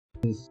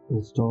Just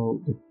install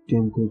the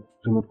Team Quick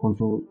remote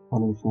control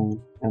on your phone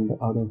and the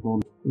other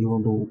phone you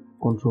want to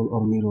control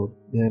or mirror.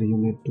 There you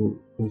need to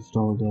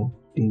install the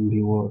Team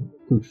Viewer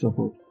Quick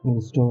Support.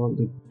 Install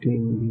the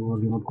Team Viewer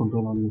remote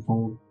control on your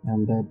phone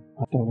and that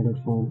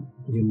targeted phone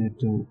you need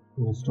to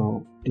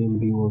install Team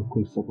Viewer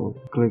Quick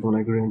Support. Click on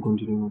agree and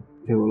continue.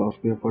 They will ask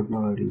you a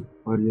partner ID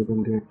where you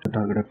can get the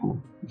targeted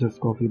phone. Just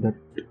copy that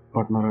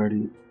partner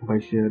ID by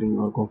sharing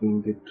or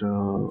copying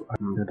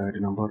that ID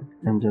number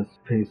and just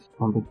paste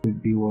on the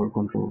Quick Viewer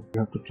control.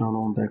 You have to turn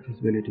on the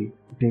accessibility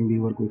Team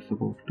Viewer Quick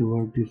Support. To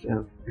work this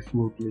app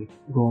smoothly,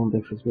 go on the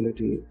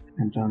accessibility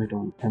and turn it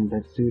on, and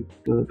that's it.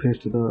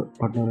 Paste the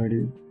partner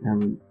ID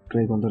and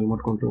click on the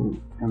remote control,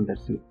 and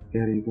that's it.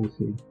 Here you can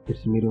see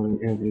it's mirroring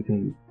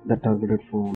everything the targeted phone.